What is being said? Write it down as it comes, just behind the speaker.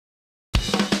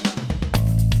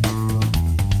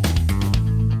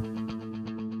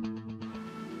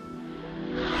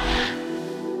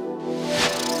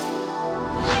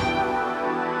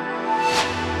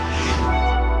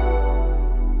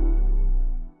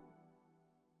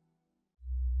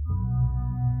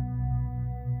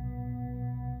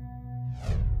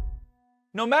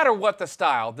No matter what the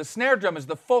style, the snare drum is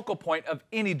the focal point of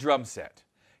any drum set.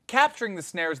 Capturing the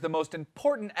snare is the most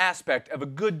important aspect of a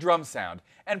good drum sound,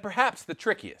 and perhaps the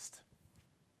trickiest.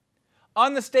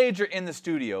 On the stage or in the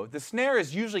studio, the snare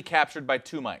is usually captured by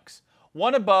two mics,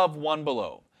 one above, one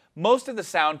below. Most of the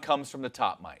sound comes from the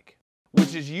top mic,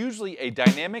 which is usually a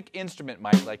dynamic instrument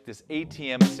mic like this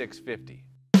ATM 650.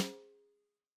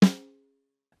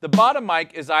 The bottom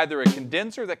mic is either a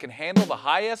condenser that can handle the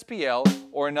high SPL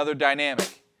or another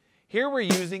dynamic. Here we're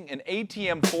using an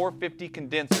ATM 450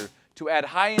 condenser to add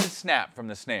high-end snap from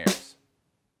the snares.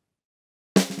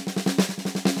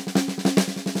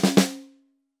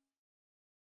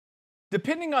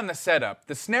 Depending on the setup,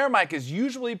 the snare mic is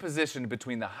usually positioned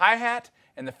between the hi-hat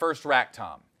and the first rack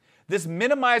tom. This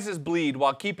minimizes bleed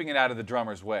while keeping it out of the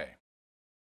drummer's way.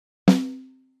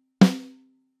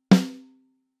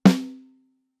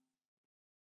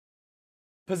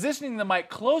 Positioning the mic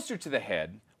closer to the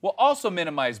head will also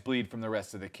minimize bleed from the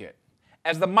rest of the kit.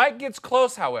 As the mic gets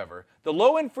close, however, the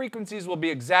low-end frequencies will be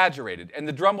exaggerated and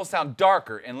the drum will sound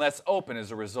darker and less open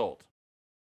as a result.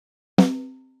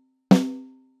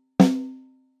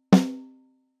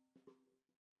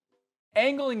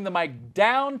 Angling the mic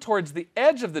down towards the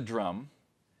edge of the drum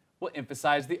will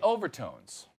emphasize the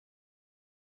overtones.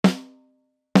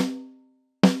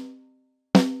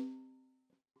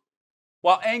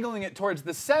 While angling it towards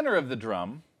the center of the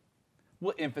drum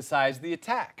will emphasize the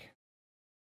attack.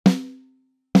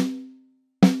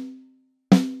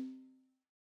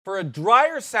 For a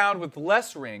drier sound with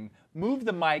less ring, move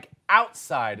the mic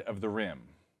outside of the rim.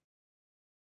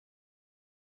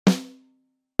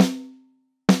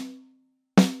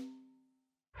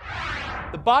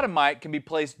 The bottom mic can be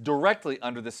placed directly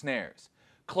under the snares,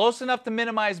 close enough to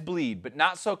minimize bleed, but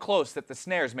not so close that the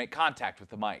snares make contact with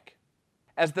the mic.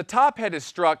 As the top head is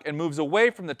struck and moves away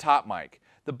from the top mic,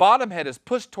 the bottom head is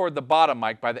pushed toward the bottom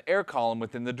mic by the air column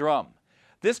within the drum.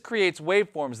 This creates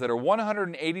waveforms that are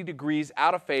 180 degrees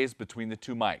out of phase between the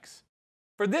two mics.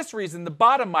 For this reason, the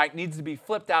bottom mic needs to be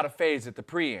flipped out of phase at the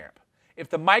preamp. If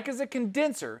the mic is a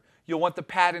condenser, you'll want the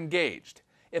pad engaged.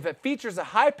 If it features a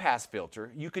high-pass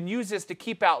filter, you can use this to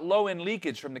keep out low-end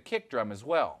leakage from the kick drum as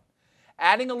well.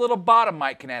 Adding a little bottom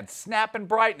mic can add snap and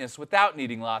brightness without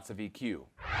needing lots of EQ.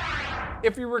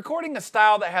 If you're recording a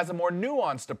style that has a more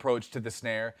nuanced approach to the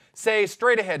snare, say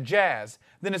straight-ahead jazz,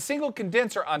 then a single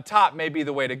condenser on top may be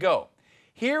the way to go.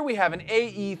 Here we have an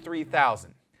AE3000.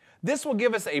 This will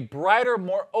give us a brighter,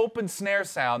 more open snare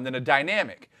sound than a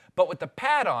dynamic, but with the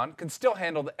pad on, can still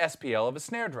handle the SPL of a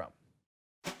snare drum.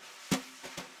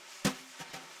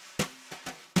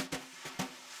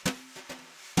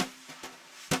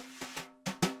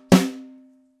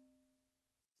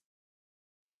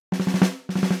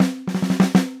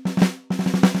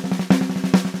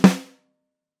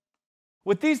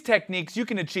 With these techniques, you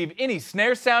can achieve any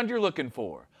snare sound you're looking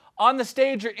for. On the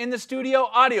stage or in the studio,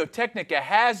 Audio-Technica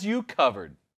has you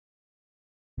covered.